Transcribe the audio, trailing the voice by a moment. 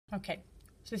Okay,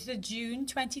 so this is a June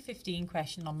 2015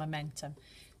 question on momentum.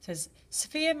 It says,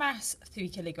 sphere mass 3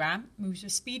 kilogram moves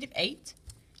with a speed of 8,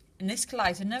 and this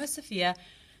collides with another sphere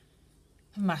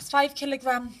of mass 5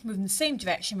 kilogram, moving in the same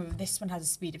direction, but this one has a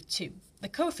speed of 2. The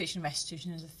coefficient of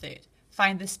restitution is a third.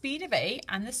 Find the speed of A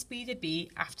and the speed of B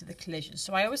after the collision.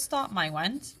 So I always start my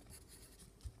ones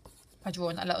by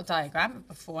drawing a little diagram of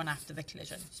before and after the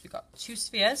collision. So we've got two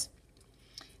spheres.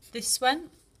 This one,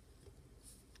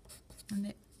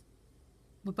 and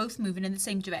we're both moving in the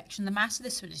same direction. The mass of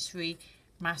this one is 3,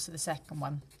 mass of the second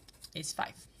one is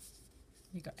 5.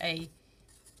 We've got A,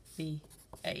 B,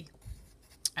 A,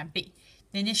 and B.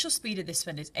 The initial speed of this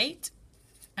one is 8,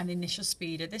 and the initial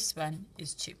speed of this one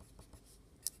is 2.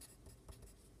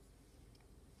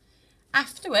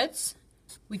 Afterwards,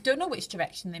 we don't know which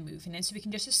direction they're moving in, so we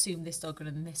can just assume they're still going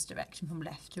in this direction from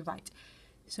left to right.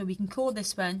 So we can call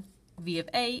this one V of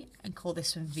A and call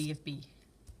this one V of B,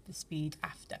 the speed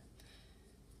after.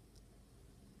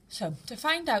 So to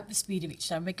find out the speed of each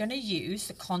one, we're going to use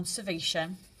the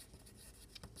conservation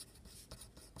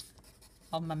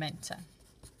of momentum,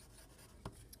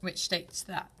 which states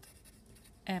that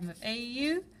m of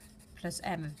AU plus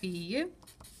m of BU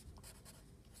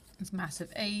is mass of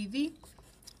AV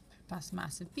plus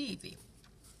mass of BV.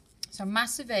 So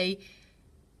mass of A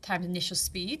times initial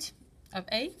speed of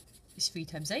A is 3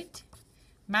 times 8.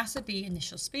 Mass of B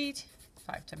initial speed,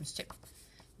 5 times 2.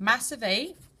 Mass of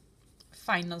A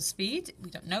final speed,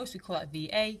 we don't know, so we call that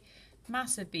VA.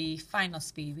 Mass of B final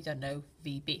speed, we don't know,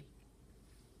 VB.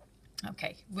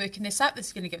 Okay, working this out, this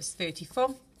is going to give us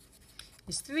 34.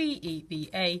 Is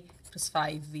 3EVA plus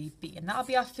 5VB, and that'll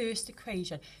be our first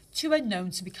equation. Two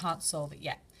unknowns, so we can't solve it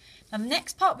yet. Now the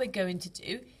next part we're going to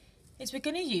do is we're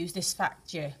going to use this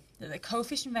fact here, that the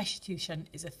coefficient of restitution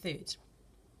is a third.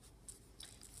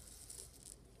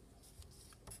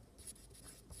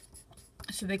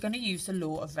 So we're going to use the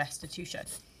law of restitution.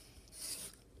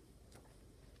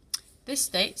 This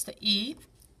states that E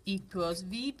equals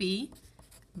VB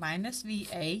minus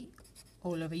VA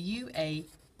all over UA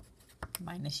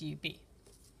minus UB.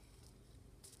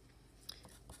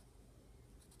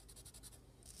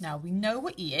 Now we know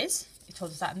what E is. It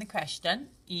told us that in the question.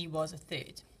 E was a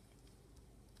third.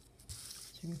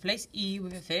 So we can replace E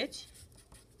with a third.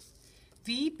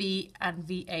 VB and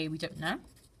VA we don't know.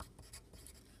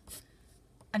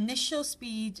 Initial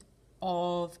speed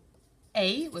of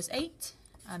A was 8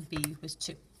 and B was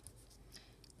 2.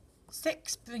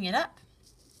 6, bring it up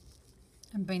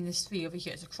and bring this 3 over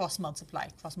here. So cross multiply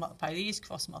these,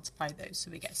 cross multiply those.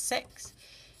 So we get 6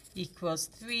 equals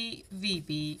 3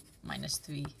 VB minus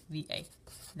 3 VA.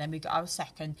 And then we got our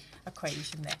second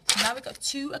equation there. So now we've got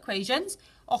two equations,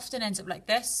 often ends up like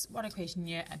this, one equation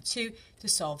here and two to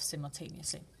solve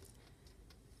simultaneously.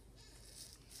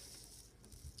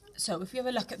 So if we have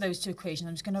a look at those two equations,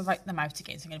 I'm just going to write them out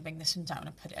again. So I'm going to bring this one down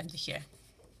and put it under here.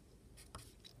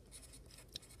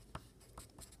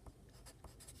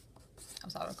 That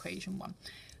was our equation 1.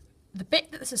 The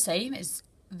bit that's the same is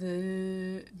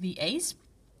the VAs.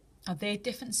 Now they're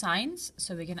different signs,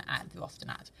 so we're going to add. We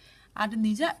often add. Adding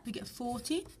these up, we get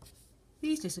 40.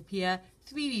 These disappear.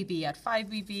 3VB add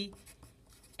 5VB,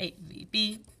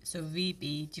 8VB. So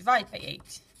VB divided by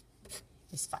 8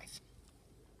 is 5.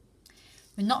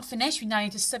 We're not finished. We now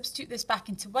need to substitute this back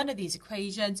into one of these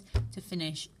equations to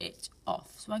finish it off.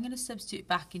 So I'm going to substitute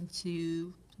back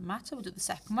into, doesn't matter, we'll do the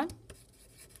second one.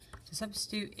 So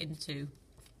substitute into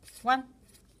 1.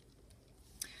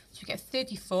 So we get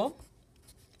 34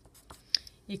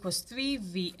 equals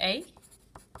 3VA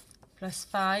plus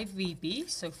 5VB,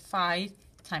 so 5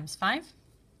 times 5.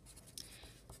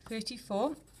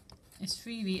 34 is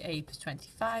 3VA plus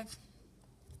 25.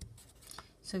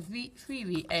 So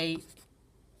 3VA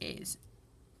is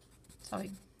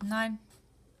 9.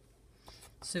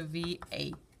 So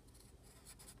VA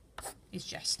is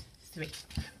just 3. Turn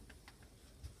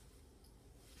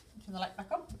the light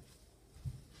back on.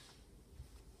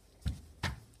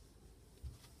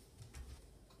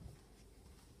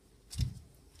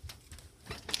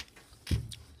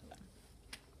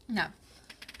 Now,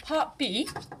 part B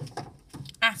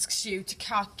asks you to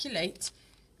calculate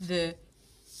the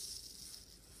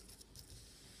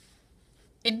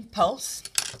impulse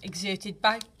exerted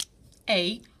by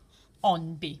A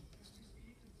on B.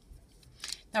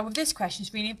 Now with this question,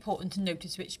 it's really important to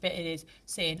notice which bit it is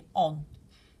saying on,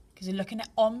 because we're looking at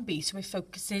on B, so we're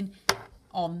focusing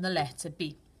on the letter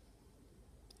B.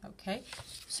 Okay,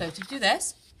 so to do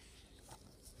this,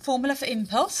 formula for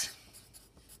impulse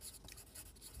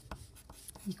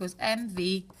equals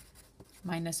mv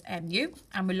minus mu,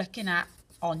 and we're looking at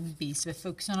on B, so we're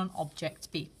focusing on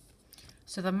object B.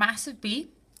 So the mass of B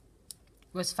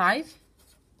was 5.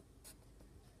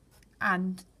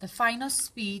 And the final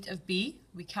speed of B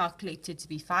we calculated to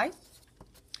be 5.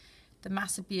 The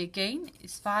mass of B again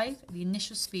is 5. The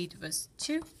initial speed was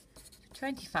 2.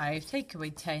 25 take away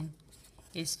 10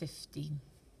 is 15.